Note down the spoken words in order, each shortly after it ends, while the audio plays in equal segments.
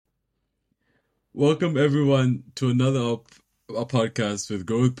Welcome everyone to a podcast with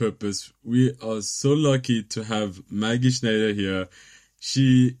Go with Purpose. We are so lucky to have Maggie Schneider here.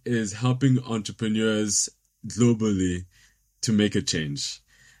 She is helping entrepreneurs globally to make a change.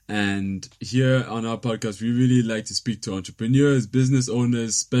 And here on our podcast, we really like to speak to entrepreneurs, business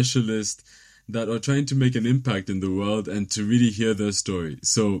owners, specialists that are trying to make an impact in the world and to really hear their story.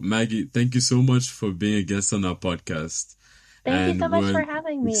 So, Maggie, thank you so much for being a guest on our podcast. Thank you so And much we're for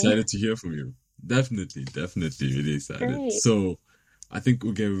having me. excited to hear from you. Definitely, really excited. Great. So, I think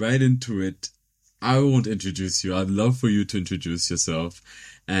we'll get right into it. I won't introduce you. I'd love for you to introduce yourself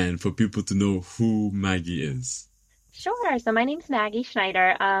and for people to know who Maggie is. Sure. So my name's Maggie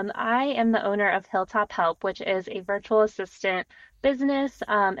Schneider. I am the owner of Hilltop Help, which is a virtual assistant business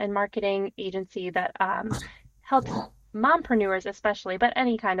and marketing agency that helps mompreneurs, especially, but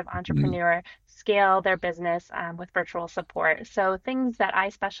any kind of Mm, entrepreneur, scale their business with virtual support. So things that I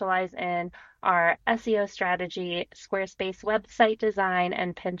specialize in are SEO strategy, Squarespace website design,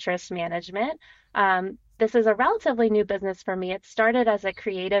 and Pinterest management. This is a relatively new business for me. It started as a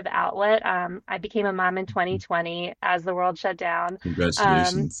creative outlet. I became a mom in 2020 as the world shut down,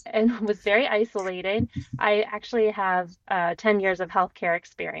 Congratulations. and was very isolated. I actually have 10 years of healthcare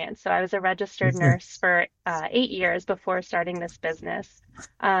experience. So I was a registered nurse for 8 years before starting this business.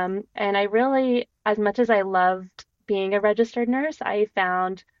 And I really, as much as I loved being a registered nurse, I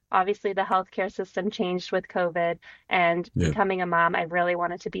found obviously the healthcare system changed with COVID and Yeah. becoming a mom. I really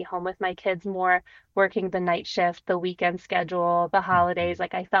wanted to be home with my kids more, working the night shift, the weekend schedule, the holidays.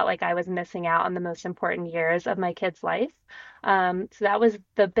 Like I felt like I was missing out on the most important years of my kid's life. So that was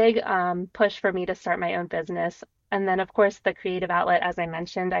the big push for me to start my own business. And then, of course, the creative outlet, as I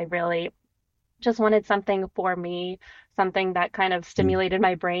mentioned, I really just wanted something for me, something that kind of Mm. stimulated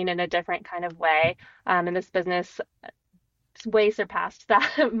my brain in a different kind of way. And this business way surpassed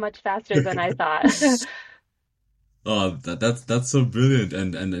that much faster than I thought. Oh, that's so brilliant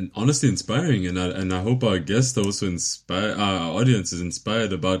and honestly inspiring. And I hope our guests also inspire our audience is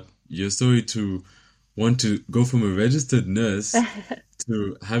inspired about your story to want to go from a registered nurse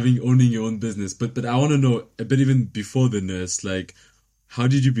to having owning your own business. But I want to know a bit even before the nurse, like how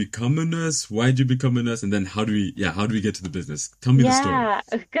did you become a nurse? Why did you become a nurse? And then how do we get to the business? Tell me the story. Yeah,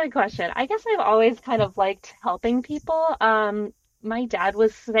 a good question. I guess I've always kind of liked helping people. My dad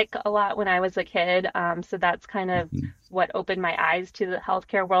was sick a lot when I was a kid, so that's kind of Mhm. what opened my eyes to the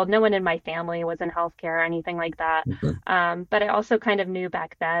healthcare world. No one in my family was in healthcare or anything like that. Okay. But I also kind of knew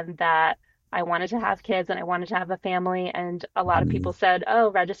back then that I wanted to have kids and I wanted to have a family. And a lot of Mhm. people said, "Oh,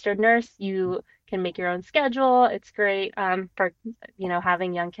 registered nurse, you can make your own schedule. It's great for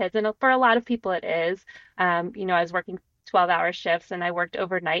having young kids." And for a lot of people, it is. I was working 12-hour shifts and I worked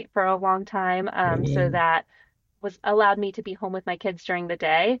overnight for a long time. So Oh, that was allowed me to be home with my kids during the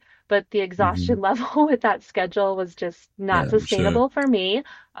day. But the mhm. exhaustion level with that schedule was just not Yeah, I'm sure. sustainable for me.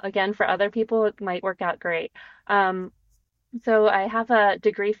 Again, for other people, it might work out great. Um, so I have a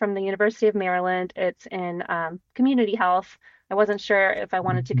degree from the University of Maryland. It's in community health. I wasn't sure if I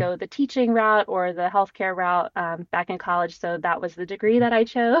wanted to Mhm. go the teaching route or the healthcare route back in college, so that was the degree that I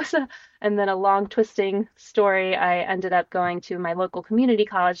chose. And then a long twisting story, I ended up going to my local community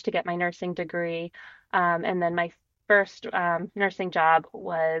college to get my nursing degree. And then my first nursing job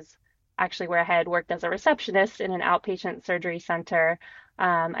was actually where I had worked as a receptionist in an outpatient surgery center.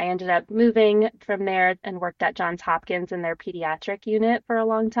 I ended up moving from there and worked at Johns Hopkins in their pediatric unit for a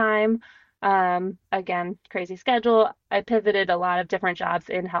long time. Again, crazy schedule. I pivoted a lot of different jobs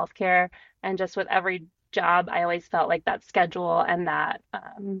in healthcare, and just with every job, I always felt like that schedule and that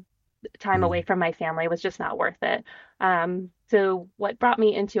time away Mhm. from my family was just not worth it. So, what brought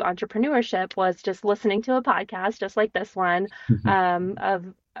me into entrepreneurship was just listening to a podcast, just like this one,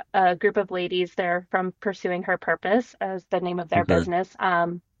 of a group of ladies. They're from Pursuing Her Purpose as the name of their Okay. business.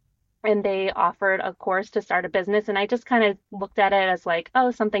 And they offered a course to start a business. And I just kind of looked at it as like,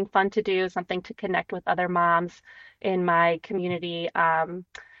 oh, something fun to do, something to connect with other moms in my community.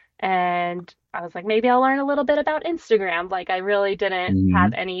 And I was like, maybe I'll learn a little bit about Instagram. Like, I really didn't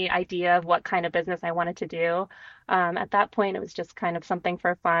have Mhm. any idea of what kind of business I wanted to do. At that point, it was just kind of something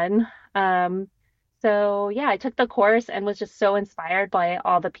for fun. So, yeah, I took the course and was just so inspired by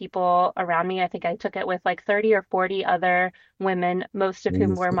all the people around me. I think I took it with like 30 or 40 other women, most of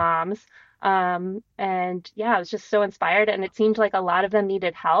whom were Wonderful. moms. And yeah, I was just so inspired. And it seemed like a lot of them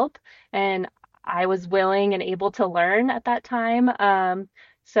needed help. And I was willing and able to learn at that time.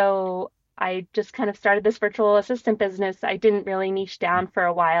 So I just kind of started this virtual assistant business. I didn't really niche down for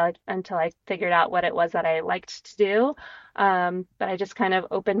a while until I figured out what it was that I liked to do. But I just kind of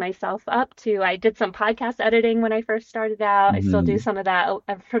opened myself up I did some podcast editing when I first started out. I still do Mhm. some of that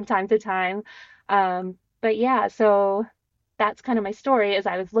from time to time. But yeah, so that's kind of my story is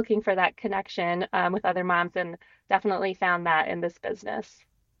I was looking for that connection with other moms and definitely found that in this business.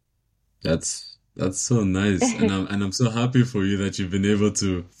 That's so nice, and I'm so happy for you that you've been able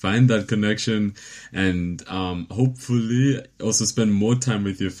to find that connection, and hopefully also spend more time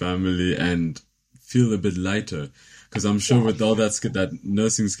with your family and feel a bit lighter. Because I'm sure with all Yes. that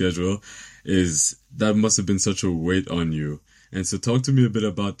nursing schedule, is that must have been such a weight on you. And so talk to me a bit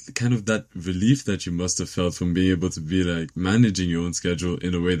about kind of that relief that you must have felt from being able to be like managing your own schedule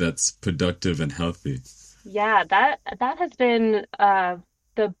in a way that's productive and healthy. Yeah, that has been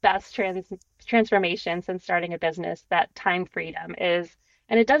the best transformation since starting a business. That time freedom is,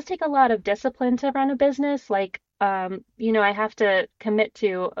 and it does take a lot of discipline to run a business. Like, I have to commit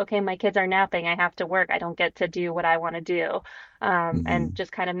to, okay, my kids are napping, I have to work, I don't get to do what I want to do, and Hmm.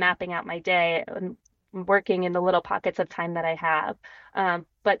 just kind of mapping out my day and working in the little pockets of time that I have.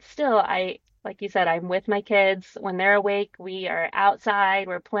 But still, like you said, I'm with my kids. When they're awake, we are outside,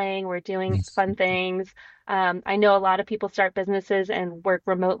 we're playing, we're doing fun things. I know a lot of people start businesses and work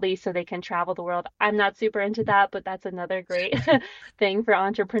remotely so they can travel the world. I'm not super into that, but that's another great thing for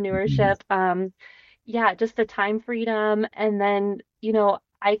entrepreneurship. Yeah, just the time freedom. And then,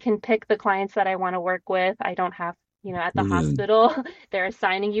 I can pick the clients that I want to work with. I don't have, at the Brilliant. hospital, they're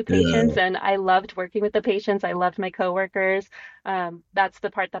assigning you patients, Yeah. and I loved working with the patients. I loved my coworkers. That's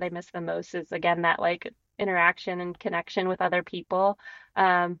the part that I miss the most is again that like interaction and connection with other people.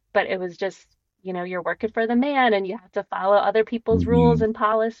 But it was just, you're working for the man and you have to follow other people's rules Hmm. and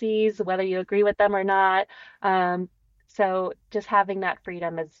policies, whether you agree with them or not. Um, so just having that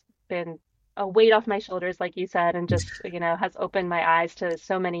freedom has been a weight off my shoulders, like you said, and just, has opened my eyes to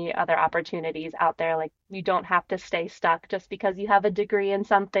so many other opportunities out there. Like you don't have to stay stuck just because you have a degree in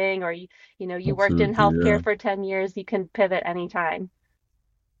something or you worked in Absolutely, healthcare yeah. for 10 years, you can pivot anytime.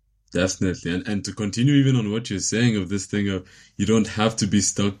 Definitely. And to continue even on what you're saying of this thing of you don't have to be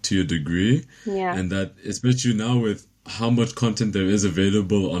stuck to your degree, Yeah, and that especially now with how much content there is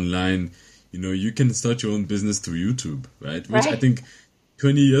available online, you can start your own business through YouTube, right? Which I right. think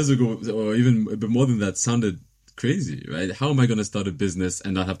 20 years ago or even a bit more than that sounded crazy, right? How am I going to start a business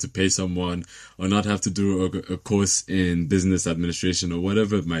and not have to pay someone or not have to do a course in business administration or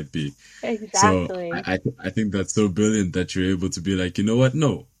whatever it might be? So Exactly. I think that's so brilliant that you're able to be like, you know what?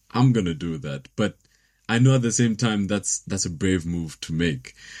 No, I'm gonna do that. But I know at the same time that's a brave move to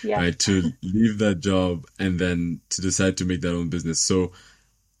make, Yes. right? To leave that job and then to decide to make that own business. So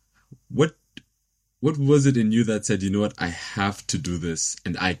what what was it in you that said, you know what, I have to do this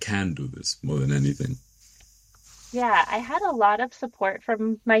and I can do this more than anything? Yeah, I had a lot of support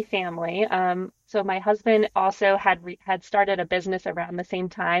from my family. So my husband also had started a business around the same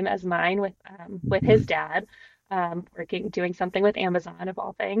time as mine with his Hmm. dad, doing something with Amazon of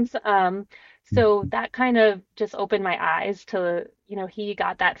all things. So that kind of just opened my eyes to, he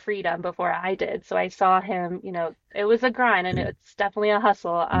got that freedom before I did. So I saw him, it was a grind and it's definitely a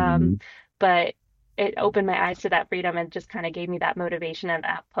hustle. Hmm. But it opened my eyes to that freedom and just kind of gave me that motivation and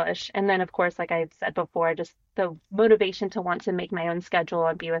that push. And then, of course, like I've said before, just the motivation to want to make my own schedule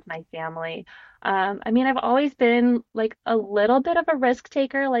and be with my family. I mean, I've always been like a little bit of a risk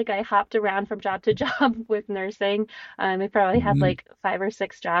taker. Like I hopped around from job to job with nursing. I probably had Hmm. like 5 or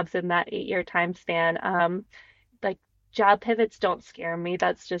 6 jobs in that 8-year time span. Like job pivots don't scare me.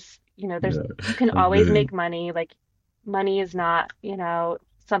 That's just, Yeah, you can that's always brilliant. make money. Like money is not,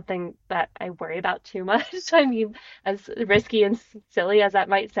 something that I worry about too much. I mean, as risky and silly as that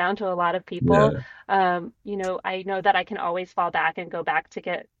might sound to a lot of people, Yeah, I know that I can always fall back and go back to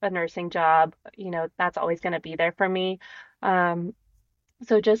get a nursing job. That's always going to be there for me. Um,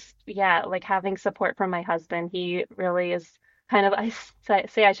 so just, yeah, like having support from my husband, he really is kind of,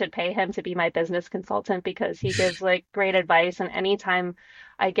 say I should pay him to be my business consultant because he gives like great advice. And anytime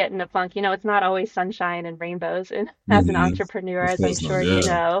I get in a funk, it's not always sunshine and rainbows. And as an hmm, entrepreneur, of as I'm course not. sure you Yeah,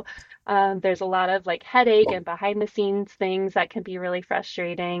 know, there's a lot of like headache and behind the scenes things that can be really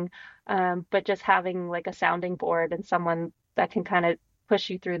frustrating. But just having like a sounding board and someone that can kind of push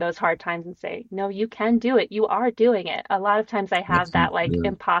you through those hard times and say, no, you can do it. You are doing it. A lot of times I have that absolutely. like Yeah,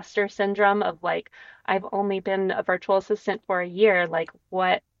 imposter syndrome of like, I've only been a virtual assistant for a year. Like,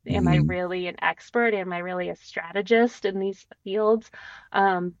 what am I hmm, really an expert? Am I really a strategist in these fields?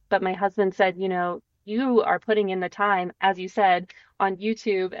 But my husband said, you are putting in the time, as you said, on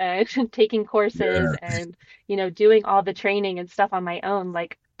YouTube and taking courses yeah, and, doing all the training and stuff on my own,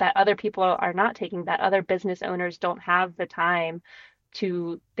 like that other people are not taking, that other business owners don't have the time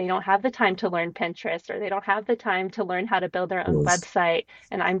they don't have the time to learn Pinterest or they don't have the time to learn how to build their of own course. website.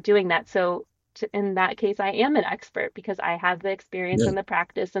 And I'm doing that. So in that case, I am an expert because I have the experience Yeah. and the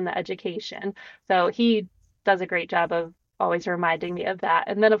practice and the education. So he does a great job of always reminding me of that.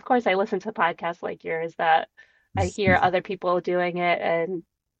 And then, of course, I listen to podcasts like yours that I hear other people doing it. And,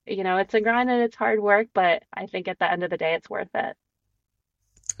 it's a grind and it's hard work, but I think at the end of the day, it's worth it.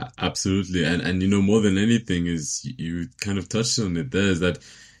 Absolutely. And more than anything is you kind of touched on it there, is that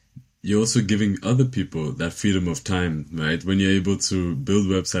you're also giving other people that freedom of time, right? When you're able to build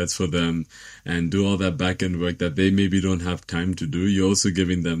websites for them and do all that back end work that they maybe don't have time to do, you're also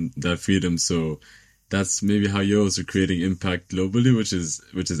giving them that freedom. So that's maybe how you're also creating impact globally, which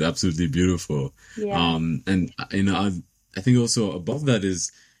is absolutely beautiful. Yeah. And I think also above that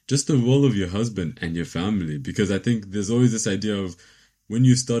is just the role of your husband and your family, because I think there's always this idea of when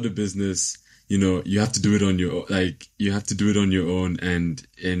you start a business, you have to do it on you have to do it on your own, and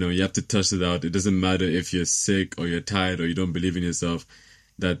you have to touch it out. It doesn't matter if you're sick or you're tired or you don't believe in yourself,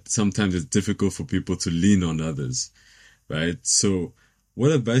 that sometimes it's difficult for people to lean on others, right? So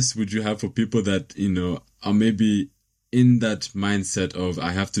what advice would you have for people that, are maybe in that mindset of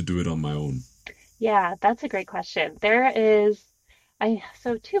I have to do it on my own? Yeah, that's a great question.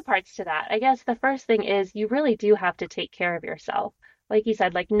 So two parts to that. I guess the first thing is you really do have to take care of yourself. Like you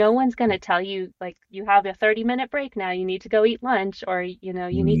said, like no one's going to tell you like you have a 30-minute break now, you need to go eat lunch or you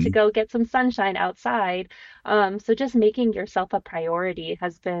need to Mm-hmm. go get some sunshine outside. So just making yourself a priority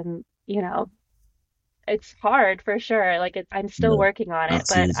has been, it's hard for sure. I'm still Yeah, working on it,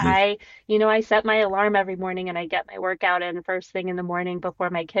 but absolutely. I set my alarm every morning and I get my workout in first thing in the morning before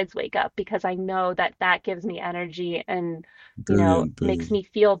my kids wake up because I know that that gives me energy and, Brilliant, makes brilliant. me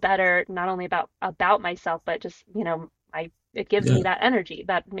feel better, not only about myself, but just, it gives me Yeah, that energy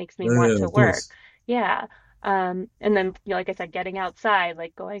that makes me yeah, want yeah, to of work. course. Yeah. And then, like I said, getting outside,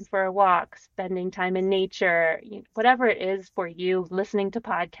 like going for a walk, spending time in nature, whatever it is for you, listening to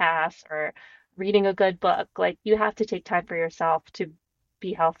podcasts or reading a good book. Like you have to take time for yourself to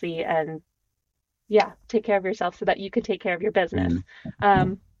be healthy and yeah, take care of yourself so that you can take care of your business. Mm,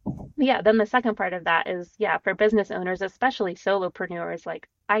 Um, yeah, then the second part of that is, yeah, for business owners, especially solopreneurs, like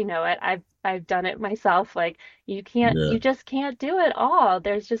I know it. I've done it myself. Like yeah. you just can't do it all.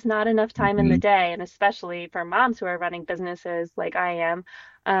 There's just not enough time in the Hmm. day, and especially for moms who are running businesses like I am,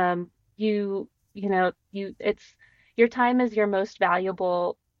 it's your time is your most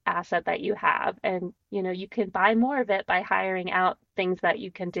valuable asset that you have, and you can buy more of it by hiring out things that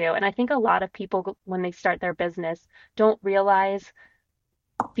you can do. And I think a lot of people when they start their business don't realize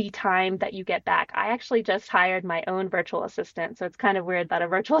the time that you get back. I actually just hired my own virtual assistant, so it's kind of weird that a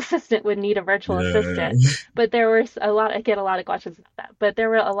virtual assistant would need a virtual assistant. Yeah. But there were I get a lot of questions about that. But there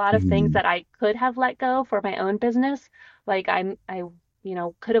were a lot of things Mhm. that I could have let go for my own business. Like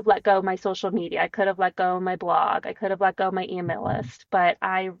could have let go of my social media. I could have let go of my blog. I could have let go of my email list. But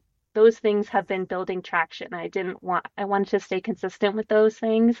those things have been building traction. I wanted to stay consistent with those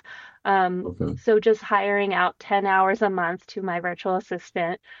things. Okay. So just hiring out 10 hours a month to my virtual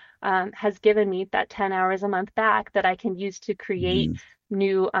assistant has given me that 10 hours a month back that I can use to create Mhm.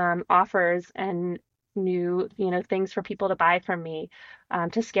 new offers and new, things for people to buy from me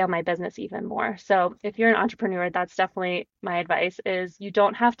to scale my business even more. So if you're an entrepreneur, that's definitely my advice is you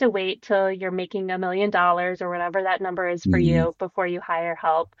don't have to wait till you're making $1 million or whatever that number is for Mhm. you before you hire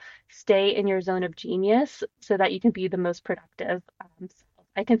help. Stay in your zone of genius so that you can be the most productive.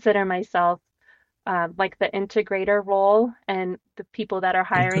 I consider myself like the integrator role, and the people that are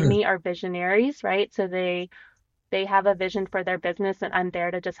hiring Okay. me are visionaries, right? So they have a vision for their business, and I'm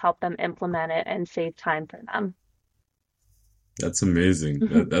there to just help them implement it and save time for them. That's amazing.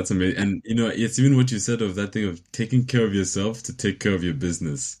 That's amazing. And it's even what you said of that thing of taking care of yourself to take care of your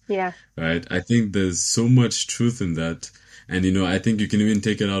business, Yeah, right? I think there's so much truth in that. And I think you can even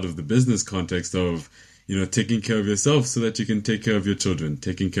take it out of the business context of, taking care of yourself so that you can take care of your children,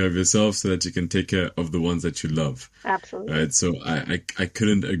 taking care of yourself so that you can take care of the ones that you love. absolutely. Right? So I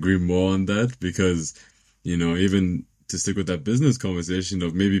couldn't agree more on that because, even to stick with that business conversation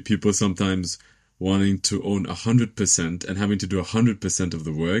of maybe people sometimes wanting to own 100% and having to do 100% of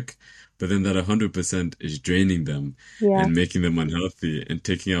the work, but then that 100% is draining them Yeah. and making them unhealthy and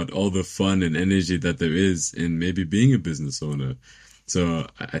taking out all the fun and energy that there is in maybe being a business owner. So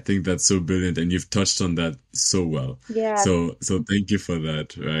I think that's so brilliant, and you've touched on that so well. Yeah. So thank you for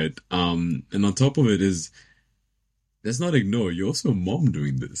that, right? And on top of it is, let's not ignore you're also a mom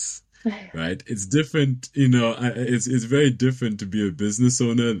doing this, right? It's different, it's very different to be a business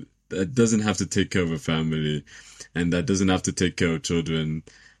owner that doesn't have to take care of a family and that doesn't have to take care of children.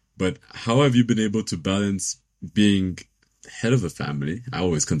 But how have you been able to balance being head of the family. I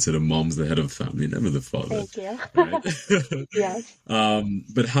always consider moms the head of the family, never the father, Thank you. right? Yes.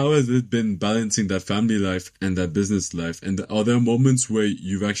 But how has it been balancing that family life and that business life? And are there moments where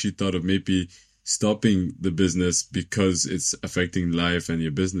you've actually thought of maybe stopping the business because it's affecting life and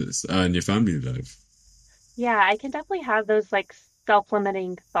your business and your family life? Yeah, I can definitely have those like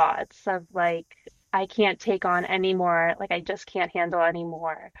self-limiting thoughts of like I can't take on anymore, like I just can't handle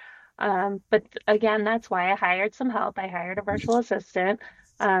anymore. But again, that's why I hired some help. I hired a virtual assistant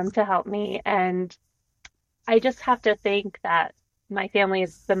to help me, and I just have to think that my family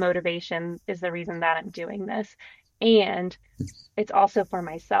is the motivation, is the reason that I'm doing this. And it's also for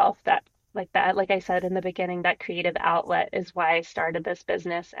myself that, like I said in the beginning, that creative outlet is why I started this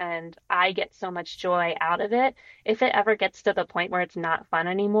business. And I get so much joy out of it. If it ever gets to the point where it's not fun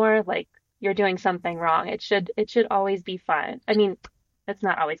anymore, like you're doing something wrong. It should always be fun. I mean, it's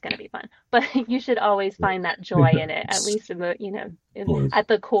not always going to be fun, but you should always find that joy in it, at least in the, Of course. at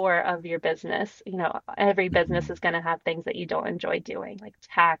the core of your business. Every business is going to have things that you don't enjoy doing, like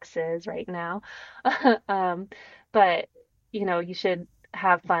taxes right now. Um, but you should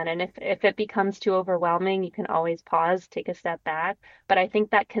have fun. And if it becomes too overwhelming, you can always pause, take a step back. But I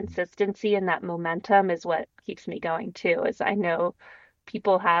think that consistency and that momentum is what keeps me going too, is I know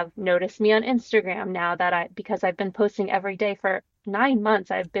people have noticed me on Instagram now that because I've been posting every day for 9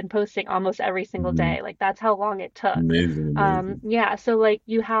 months, I've been posting almost every single Mhm. day. Like that's how long it took. Amazing, amazing. Yeah, so like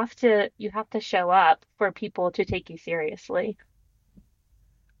you have to show up for people to take you seriously.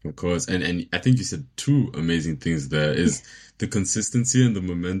 Of course. And I think you said two amazing things there is the consistency and the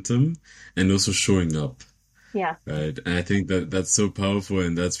momentum and also showing up. Yeah. Right. And I think that that's so powerful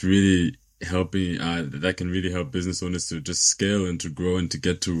and that's really helping, that can really help business owners to just scale and to grow and to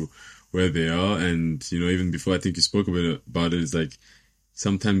get to where they are. And, even before I think you spoke a bit about it, is like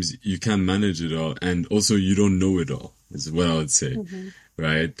sometimes you can't manage it all and also you don't know it all, is what I would say. Hmm.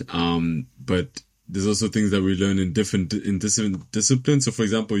 Right. But there's also things that we learn in different disciplines. So for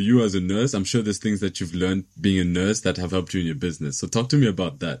example, you as a nurse, I'm sure there's things that you've learned being a nurse that have helped you in your business. So talk to me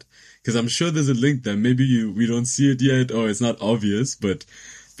about that. Because I'm sure there's a link there. Maybe we don't see it yet or it's not obvious, but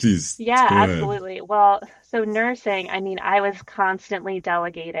please Yeah, go ahead. absolutely. Well, so nursing, I mean, I was constantly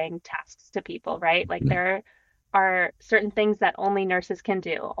delegating tasks to people, right? Like there are certain things that only nurses can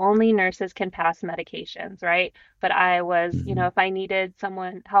do. Only nurses can pass medications, right? But I was, Mhm. if I needed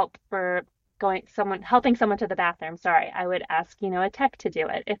someone help for someone helping someone to the bathroom, sorry, I would ask, a tech to do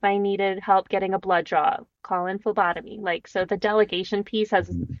it. If I needed help getting a blood draw, call in phlebotomy. Like, so the delegation piece has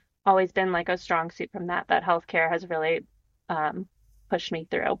Mhm. always been like a strong suit from that healthcare has really um, pushed me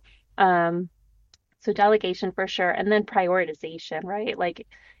through. Um, so delegation for sure, and then prioritization, right? Like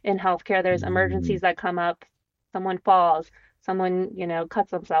in healthcare, there's Mhm. emergencies that come up, someone falls, someone, cuts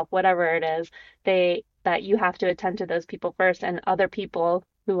themselves, whatever it is, that you have to attend to those people first, and other people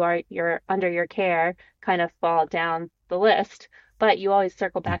who are under your care kind of fall down the list. But you always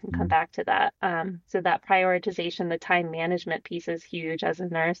circle back and come Mhm. back to that. So that prioritization, the time management piece is huge as a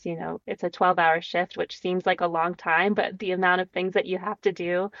nurse. It's a 12-hour shift, which seems like a long time, but the amount of things that you have to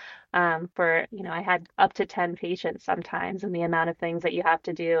do I had up to 10 patients sometimes, and the amount of things that you have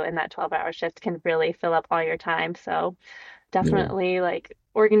to do in that 12-hour shift can really fill up all your time. So Yeah. definitely like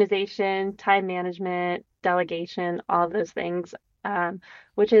organization, time management, delegation, all of those things,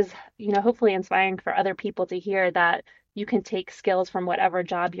 which is, hopefully inspiring for other people to hear that you can take skills from whatever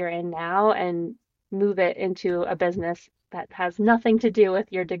job you're in now and move it into a business that has nothing to do with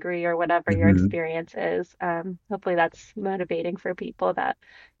your degree or whatever your Mhm. experience is. Hopefully that's motivating for people that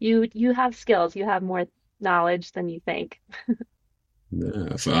you have skills, you have more knowledge than you think.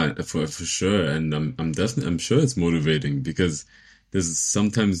 Yeah, for sure, and I'm sure it's motivating because there's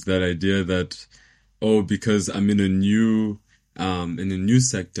sometimes that idea that because I'm in a new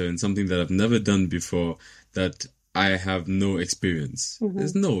sector and something that I've never done before that I have no experience. Hmm.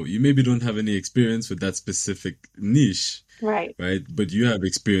 There's no, you maybe don't have any experience with that specific niche, Right. right? But you have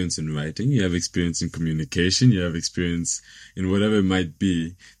experience in writing, you have experience in communication, you have experience in whatever it might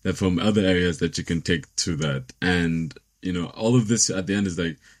be that from other areas that you can take to that. And, all of this at the end is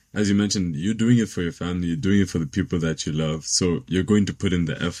like, as you mentioned, you're doing it for your family, you're doing it for the people that you love. So you're going to put in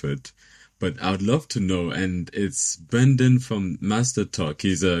the effort. But I would love to know, and it's Brendan from Master Talk.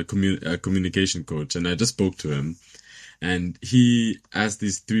 He's a communication coach, and I just spoke to him and he asked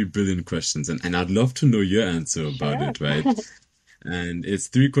these three brilliant questions and I'd love to know your answer about Sure. it, right? And it's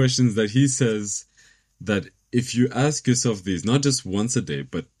three questions that he says that if you ask yourself these, not just once a day,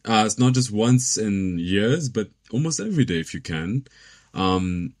 but it's not just once in years, but almost every day if you can,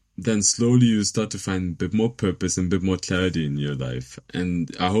 then slowly you start to find a bit more purpose and a bit more clarity in your life.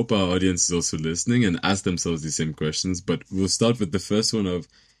 And I hope our audience is also listening and ask themselves the same questions. But we'll start with the first one of,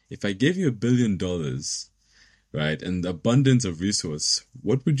 if I gave you $1 billion, right, and abundance of resource,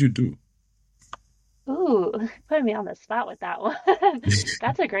 what would you do? Ooh, putting me on the spot with that one.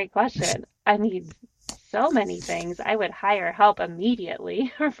 That's a great question. I mean, so many things. I would hire help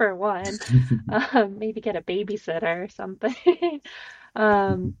immediately, for one. Maybe get a babysitter or something.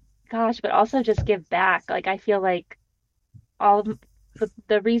 Um, Gosh, but also just give back. Like I feel like all of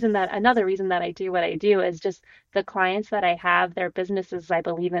the reason that another reason that I do what I do is just the clients that I have, their businesses I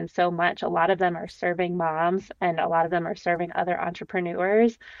believe in so much. A lot of them are serving moms and a lot of them are serving other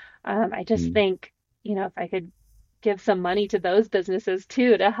entrepreneurs. I just Mm, think, if I could give some money to those businesses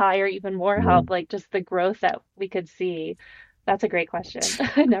too to hire even more yeah. help, like just the growth that we could see. That's a great question.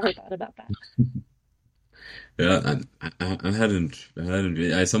 I never thought about that. Yeah, and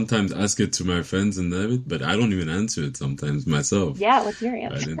I sometimes ask it to my friends and everything, but I don't even answer it sometimes myself. Yeah, what's your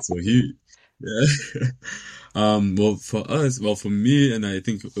Right, answer? and so yeah. Well, for us, well, for me, and I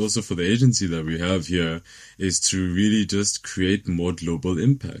think also for the agency that we have here, is to really just create more global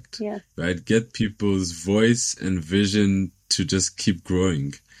impact, Yeah, right? Get people's voice and vision to just keep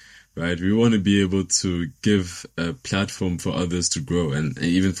growing, right? We want to be able to give a platform for others to grow. And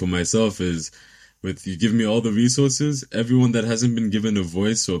even for myself is with you give me all the resources, everyone that hasn't been given a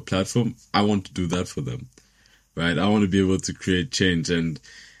voice or a platform, I want to do that for them, right? I want to be able to create change. And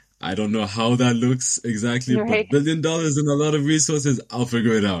I don't know how that looks exactly, but right. $1 billion and a lot of resources, I'll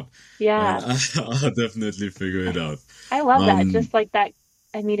figure it out. Right? Yeah. I'll definitely figure it out. I love that. Um, Just like that.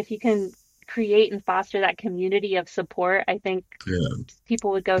 I mean, if you can create and foster that community of support, I think yeah,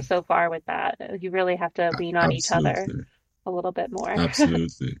 people would go so far with that. You really have to lean on each other absolutely. a little bit more.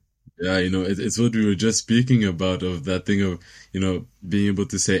 Absolutely. Yeah, it's what we were just speaking about of that thing of, being able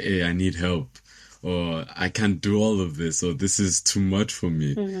to say, hey, I need help, or I can't do all of this, or this is too much for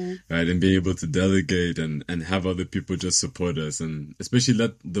me, Hmm. right? And being able to delegate and have other people just support us, and especially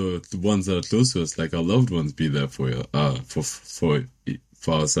let the ones that are close to us, like our loved ones, be there for you,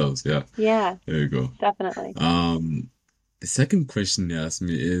 for ourselves. Yeah, Yeah, there you go. definitely. Um, the second question they asked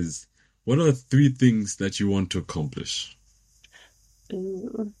me is, what are three things that you want to accomplish?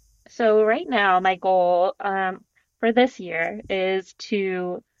 Ooh. So right now, my goal for this year is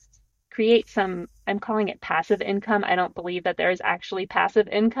to create some, I'm calling it passive income. I don't believe that there is actually passive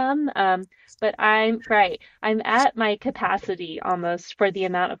income. But I'm at my capacity almost for the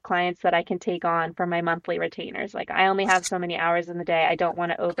amount of clients that I can take on for my monthly retainers. Like I only have so many hours in the day. I don't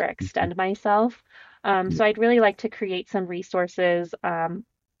want to overextend myself. So I'd really like to create some resources,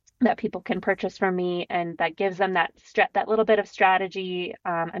 that people can purchase from me and that gives them that little bit of strategy.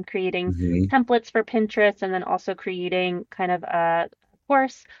 I'm creating Mm-hmm. templates for Pinterest and then also creating kind of a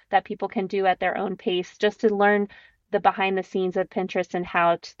course that people can do at their own pace just to learn the behind the scenes of Pinterest and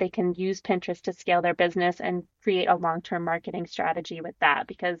how they can use Pinterest to scale their business and create a long-term marketing strategy with that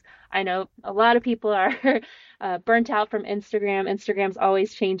because I know a lot of people are burnt out from Instagram. Instagram's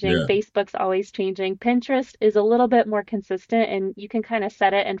always changing, Yeah. Facebook's always changing. Pinterest is a little bit more consistent, and you can kind of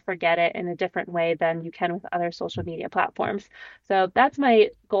set it and forget it in a different way than you can with other social media platforms. So that's my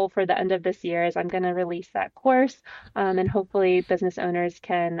goal for the end of this year is I'm going to release that course, and hopefully business owners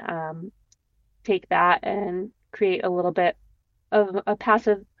can take that and create a little bit of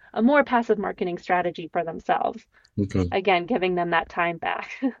a more passive marketing strategy for themselves. Okay. Again, giving them that time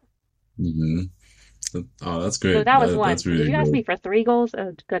back. hmm Oh, that's So great. that was That's one. Did really you ask me good. for three goals?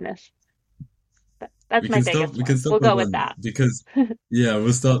 Oh, goodness. That's We my can stop. biggest We can one. stop We'll at go with one that. because, yeah,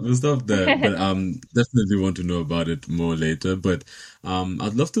 we'll stop there. But definitely want to know about it more later. But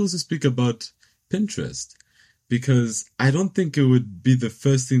I'd love to also speak about Pinterest because I don't think it would be the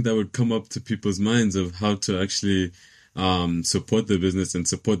first thing that would come up to people's minds of how to actually support their business and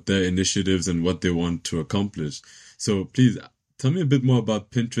support their initiatives and what they want to accomplish. So please tell me a bit more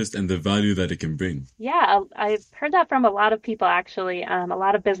about Pinterest and the value that it can bring. Yeah, I've heard that from a lot of people actually. A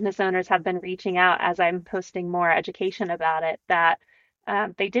lot of business owners have been reaching out as I'm posting more education about it, that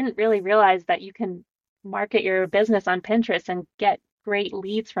they didn't really realize that you can market your business on Pinterest and get great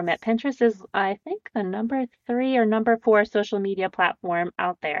leads from it. Pinterest is, I think, the number three or number four social media platform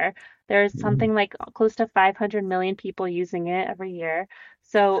out there. There's Mm, something like close to 500 million people using it every year.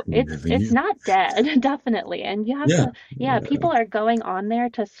 So I it's never it's knew. not dead, definitely. And you have Yeah. to, yeah, people are going on there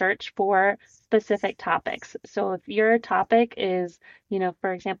to search for specific topics. So if your topic is,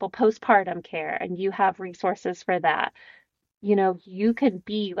 for example, postpartum care and you have resources for that, you could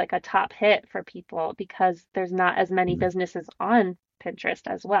be like a top hit for people because there's not as many Yeah. businesses on Pinterest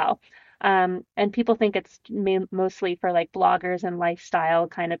as well. And people think it's mostly for like bloggers and lifestyle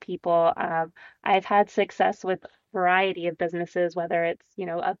kind of people. I've had success with variety of businesses, whether it's,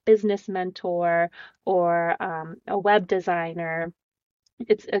 a business mentor or a web designer.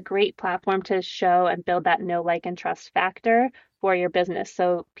 It's a great platform to show and build that know, like, and trust factor for your business.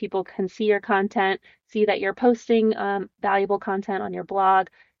 So people can see your content, see that you're posting valuable content on your blog,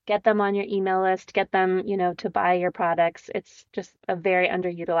 get them on your email list, get them, to buy your products. It's just a very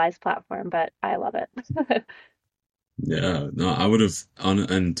underutilized platform, but I love it. Yeah, no, I would have on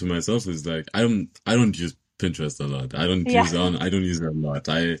and to myself is like I don't use Pinterest a lot. Yeah. I don't use it a lot.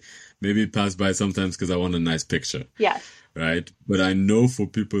 I maybe pass by sometimes because I want a nice picture, Yes. right? But I know for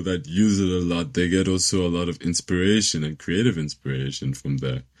people that use it a lot, they get also a lot of inspiration and creative inspiration from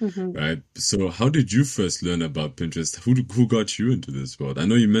there, hmm right? So how did you first learn about Pinterest? Who got you into this world? I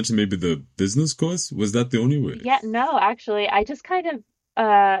know you mentioned maybe the business course. Was that the only way? Yeah, no, actually, I just kind of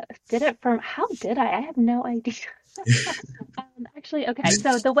did it from how did I? I have no idea. Actually, okay.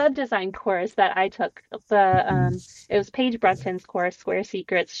 So the web design course that I took, it was Paige Brunton's course, Square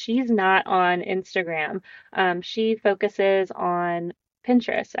Secrets. She's not on Instagram. She focuses on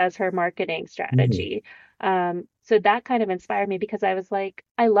Pinterest as her marketing Mhm. strategy. So that kind of inspired me because I was like,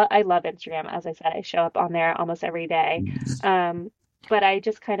 I love Instagram. As I said, I show up on there almost every day. Um, but I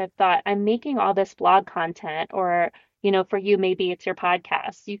just kind of thought, I'm making all this blog content, or for you, maybe it's your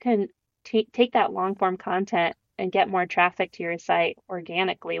podcast. You can take that long form content and get more traffic to your site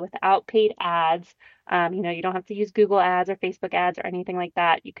organically without paid ads. You don't have to use Google ads or Facebook ads or anything like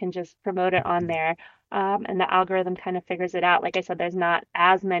that. You can just promote it on there. And the algorithm kind of figures it out. Like I said, there's not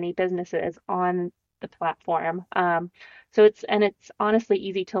as many businesses on the platform. So it's honestly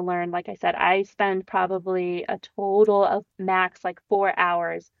easy to learn. Like I said, I spend probably a total of max like 4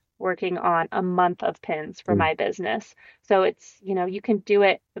 hours working on a month of pins for my business. So you can do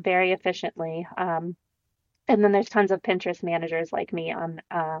it very efficiently. And then there's tons of Pinterest managers like me on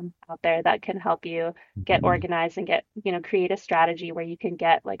out there that can help you get Mhm. organized and create a strategy where you can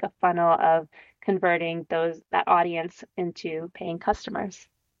get like a funnel of converting that audience into paying customers.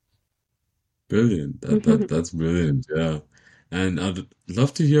 Brilliant. That's brilliant. Yeah. And I'd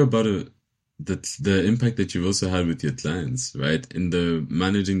love to hear about the impact that you've also had with your clients, right? In the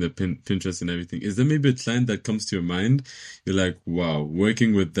managing the Pinterest and everything. Is there maybe a client that comes to your mind? You're like, wow,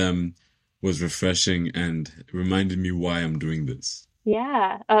 working with them was refreshing and reminded me why I'm doing this.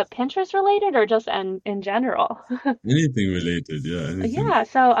 Yeah, Pinterest related or just in general? Anything related, yeah, anything. Yeah,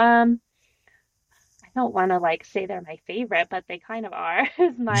 so I don't want to like say they're my favorite, but they kind of are.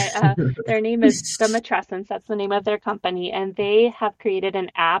 Is my Their name is The Matrescence. That's the name of their company, and they have created an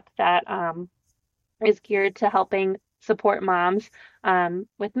app that is geared to helping support moms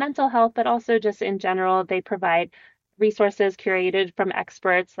with mental health, but also just in general. They provide resources curated from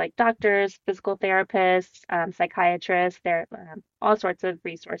experts like doctors, physical therapists, psychiatrists. There all sorts of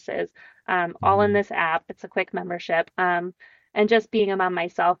resources, all in Mhm. this app. It's a quick membership. And just being a mom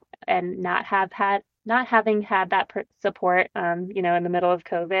myself and not having had that support, in the middle of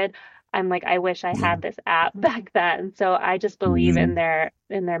COVID, I'm like, I wish I Yeah. had this app back then. So I just believe in Mhm.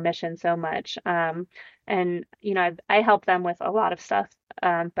 their mission so much. And I help them with a lot of stuff,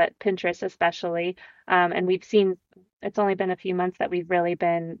 but Pinterest especially. And we've seen it's only been a few months that we've really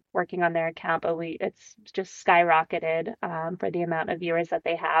been working on their account, but it's just skyrocketed for the amount of viewers that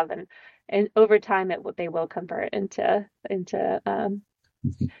they have, and over time they will convert into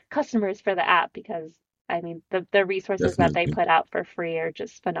customers for the app because I mean the resources that they Definitely. put out for free are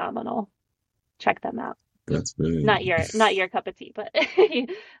just phenomenal. Check them out. That's brilliant. Not your cup of tea, but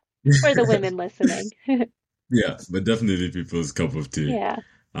for the women listening. Yeah, but definitely people's cup of tea. Yeah.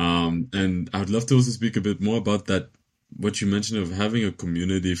 And I'd love to also speak a bit more about that, what you mentioned of having a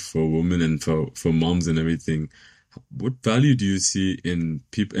community for women and for moms and everything. What value do you see in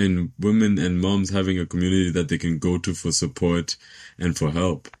people, in women and moms having a community that they can go to for support and for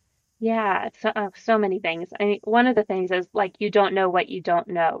help? Yeah, so many things. I mean, one of the things is like you don't know what you don't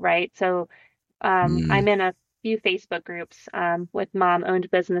know, right? So I'm Mm, in a few Facebook groups with mom-owned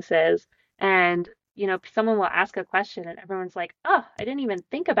businesses, and someone will ask a question, and everyone's like, "Oh, I didn't even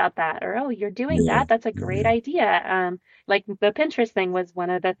think about that," or "Oh, you're doing yeah. that? That's a great Yeah. idea." Like the Pinterest thing was one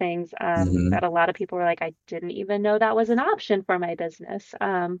of the things Hmm. that a lot of people were like, "I didn't even know that was an option for my business."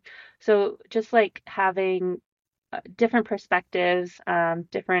 So just like having different perspectives,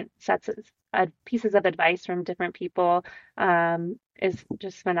 different sets of pieces of advice from different people is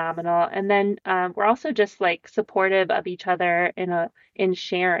just phenomenal. And then we're also just like supportive of each other in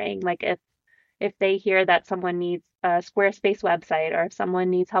sharing. Like if they hear that someone needs a Squarespace website or if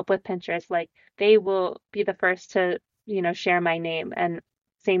someone needs help with Pinterest, like they will be the first to share my name. And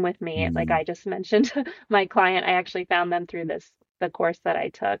Same with me. Like Mm, I just mentioned, my client, I actually found them through the course that I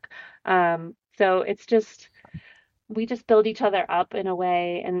took. So it's just, we just build each other up in a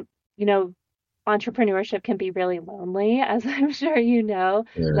way. And, you know, entrepreneurship can be really lonely, as I'm sure you know.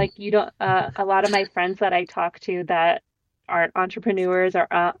 yeah. Like, you don't, a lot of my friends that I talk to that aren't entrepreneurs or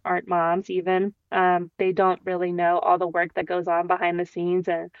aren't moms even, they don't really know all the work that goes on behind the scenes.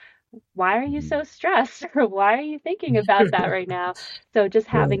 And why are you so Mhm. stressed? Or why are you thinking about that right now? So just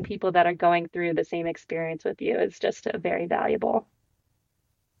having Yeah. people that are going through the same experience with you is just very valuable.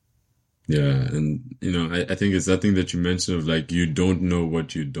 Yeah, and I think it's that thing that you mentioned of like you don't know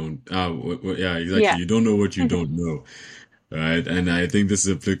what you don't yeah, exactly. Yeah, You don't know what you don't know, right? And I think this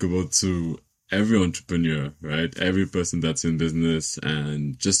is applicable to every entrepreneur, right? Every person that's in business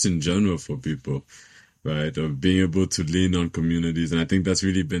and just in general for people, right? Of being able to lean on communities. And I think that's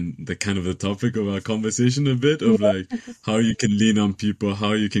really been the kind of the topic of our conversation a bit of yeah, like how you can lean on people,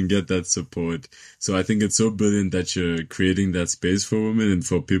 how you can get that support. So I think it's so brilliant that you're creating that space for women and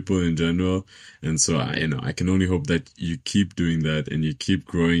for people in general. And so I can only hope that you keep doing that and you keep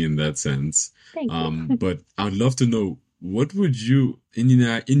growing in that sense. thank you. But I'd love to know what would you in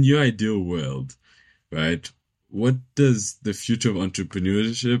your ideal world, right? What does the future of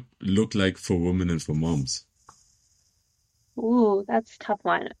entrepreneurship look like for women and for moms? Ooh, that's a tough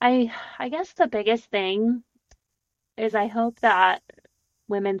one. I guess the biggest thing is I hope that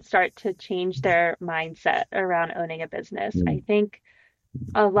women start to change their mindset around owning a business. I Mm, think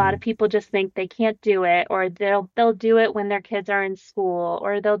a lot of mm, people just think they can't do it, or they'll do it when their kids are in school,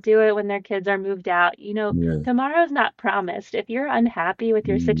 or they'll do it when their kids are moved out. You know, yeah. tomorrow's not promised. If you're unhappy with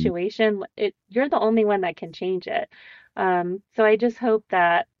your Mm, situation, you're the only one that can change it. So I just hope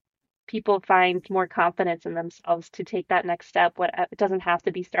that people find more confidence in themselves to take that next step. What it doesn't have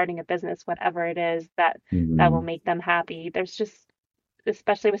to be starting a business, whatever it is that will mm, make them happy. There's just,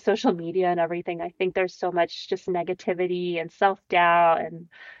 especially with social media and everything, I think there's so much just negativity and self-doubt and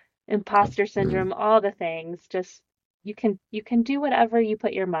imposter yeah. syndrome, all the things. Just you can do whatever you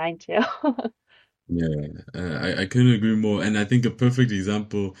put your mind to. Yeah, I couldn't agree more. And I think a perfect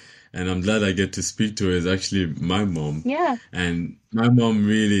example, and I'm glad I get to speak to her, is actually my mom. Yeah, And my mom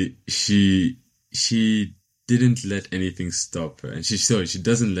really, she didn't let anything stop her. And she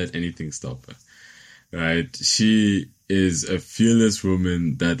doesn't let anything stop her. Right? She is a fearless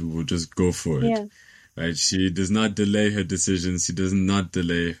woman that will just go for it. yeah, Right? She does not delay her decisions. She does not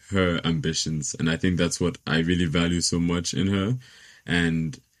delay her ambitions. And I think that's what I really value so much in her.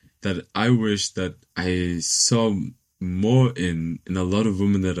 And that I wish that I saw more in a lot of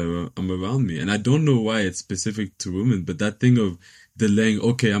women that I'm around me. And I don't know why it's specific to women, but that thing of delaying,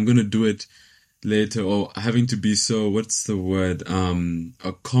 okay, I'm gonna do it later, or having to be so, what's the word?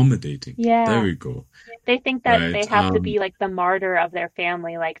 Accommodating. There yeah. we go. They think that Right. they have to be like the martyr of their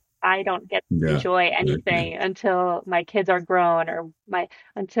family. Like, I don't get to Yeah, enjoy exactly. anything until my kids are grown, or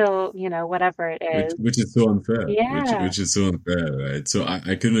until, whatever it is. Which is so unfair. Yeah. Which is so unfair, right? So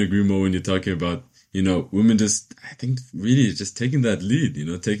I couldn't agree more when you're talking about, women just I think really just taking that lead,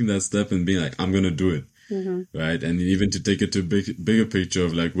 taking that step and being like, I'm gonna do it. Hmm. Right? And even to take it to a bigger picture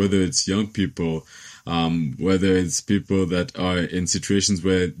of like whether it's young people, whether it's people that are in situations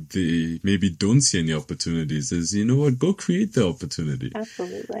where they maybe don't see any opportunities, is you know what, go create the opportunity,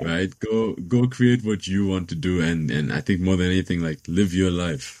 Absolutely. right? Go create what you want to do, and I think more than anything, like live your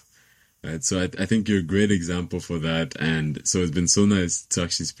life. Right. So I think you're a great example for that. And so it's been so nice to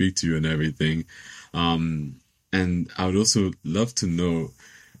actually speak to you and everything. Um, and I would also love to know,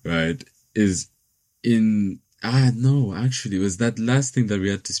 right, is no, actually, it was that last thing that we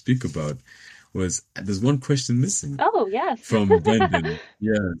had to speak about was there's one question missing Oh, yes. from Brendan.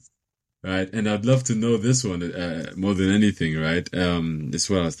 Yes. Right. And I'd love to know this one, more than anything, right? It's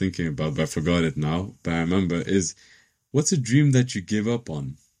what I was thinking about, but I forgot it now. But I remember is what's a dream that you gave up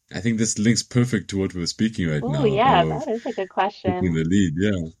on? I think this links perfect to what we're speaking right Oh, now yeah, of that is a good taking question. the lead.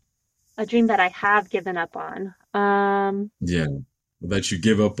 Yeah. A dream that I have given up on. Yeah. That you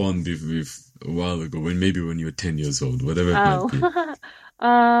gave up on a while ago, when you were 10 years old, whatever it might Oh, be.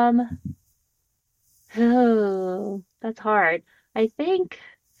 um, oh, that's hard. I think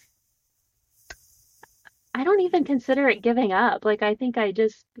I don't even consider it giving up. Like, I think I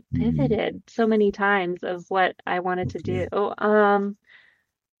just Mm, pivoted so many times of what I wanted to do. okay.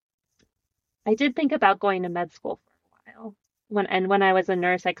 I did think about going to med school for a while. When I was a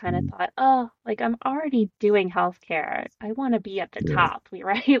nurse, I kind of Mm, thought, oh, like I'm already doing healthcare. I want to be at the yeah. top,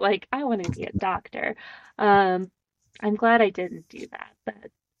 right? Like I want to be a doctor. Um, I'm glad I didn't do that.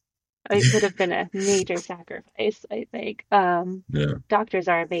 That it would have been a major sacrifice, I think. Yeah. Doctors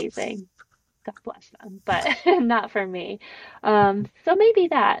are amazing. God bless them, but not for me. So maybe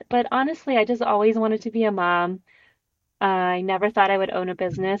that. But honestly, I just always wanted to be a mom. I never thought I would own a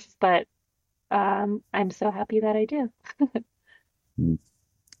business, but I'm so happy that I do. Mm.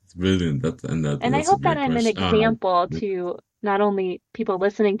 It's brilliant. And I That's a hope that great I'm an question. example to not only people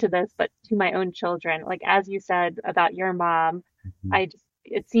listening to this, but to my own children. Like as you said about your mom,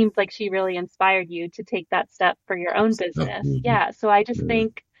 it seems like she really inspired you to take that step for your own business. Absolutely. Yeah. So I just Yeah.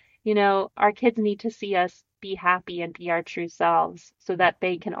 think, our kids need to see us be happy and be our true selves so that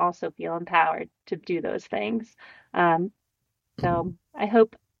they can also feel empowered to do those things. Um, so I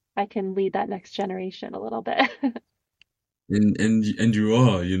hope I can lead that next generation a little bit. And you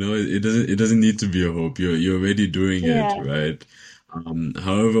are, it doesn't need to be a hope. You're already doing it, Yeah. right?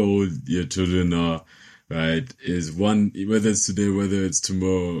 However old your children are, right, is one, whether it's today, whether it's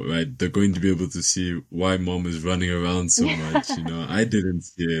tomorrow, right, they're going to be able to see why mom is running around so much, Yeah. I didn't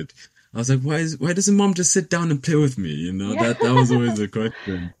see it. I was like, why doesn't mom just sit down and play with me? Yeah. That was always the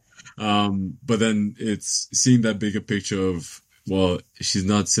question. But then it's seeing that bigger picture of, well, she's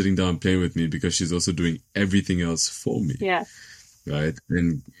not sitting down playing with me because she's also doing everything else for me, Yeah. right?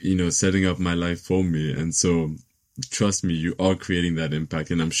 And, setting up my life for me. And so, trust me, you are creating that impact.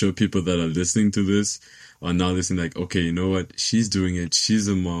 And I'm sure people that are listening to this are now listening like, okay, you know what? She's doing it. She's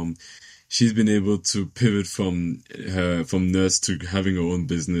a mom. She's been able to pivot from nurse to having her own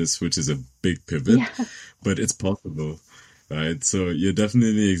business, which is a big pivot, Yeah. but it's possible. Right. So you're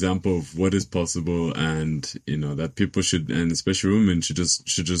definitely an example of what is possible and, that people should, and especially women should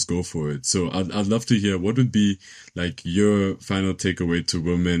just go for it. So I'd love to hear what would be like your final takeaway to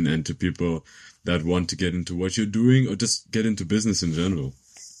women and to people that want to get into what you're doing or just get into business in general.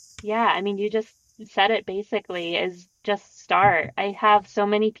 Yeah, I mean, you just said it basically is just start. I have so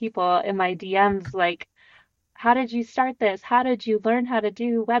many people in my DMs like, how did you start this? How did you learn how to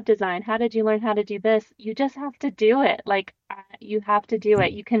do web design? How did you learn how to do this? You just have to do it. Like, you have to do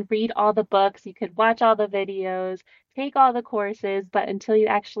it. You can read all the books, you could watch all the videos, take all the courses, but until you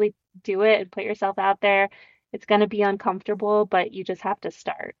actually do it and put yourself out there, it's going to be uncomfortable, but you just have to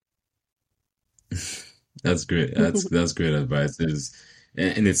start. That's great. That's great advice.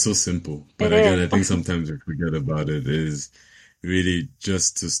 And it's so simple. It But again, is. I think sometimes we forget about it is really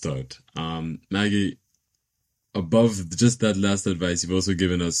just to start. Maggie, above just that last advice, you've also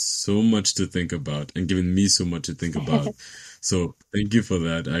given us so much to think about and given me so much to think about. So thank you for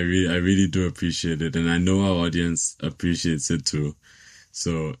that. I really do appreciate it. And I know our audience appreciates it too.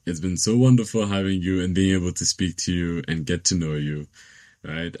 So it's been so wonderful having you and being able to speak to you and get to know you.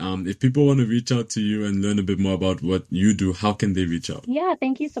 Right. If people want to reach out to you and learn a bit more about what you do, how can they reach out? Yeah,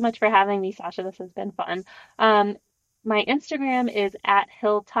 thank you so much for having me, Sasha. This has been fun. Um, my Instagram is at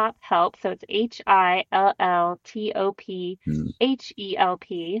Hilltop Help, so it's Mm.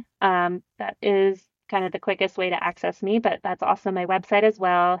 HilltopHelp. That is kind of the quickest way to access me, but that's also my website as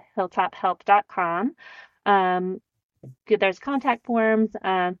well, hilltophelp.com. Um, there's contact forms.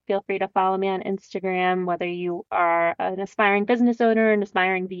 Feel free to follow me on Instagram, whether you are an aspiring business owner, an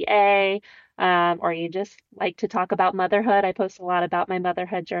aspiring VA, or you just like to talk about motherhood. I post a lot about my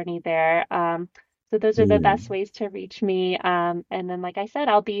motherhood journey there. So those are the best Brilliant. ways to reach me. And then, like I said,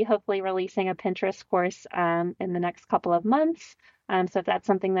 I'll be hopefully releasing a Pinterest course in the next couple of months. So if that's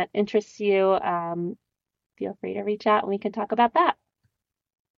something that interests you, feel free to reach out and we can talk about that.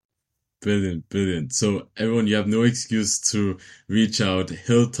 Brilliant. Brilliant. So everyone, you have no excuse to reach out.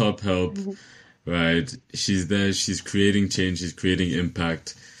 Hilltop Help, right? She's there. She's creating change. She's creating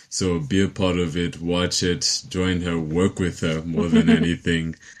impact. So be a part of it. Watch it. Join her. Work with her more than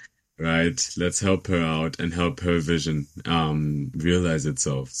anything. Right? Let's help her out and help her vision realize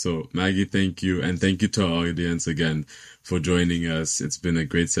itself. So Maggie, thank you, and thank you to our audience again for joining us. It's been a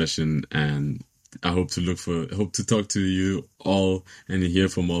great session, and I hope to talk to you all and hear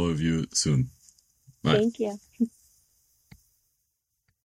from all of you soon. Bye. Thank you.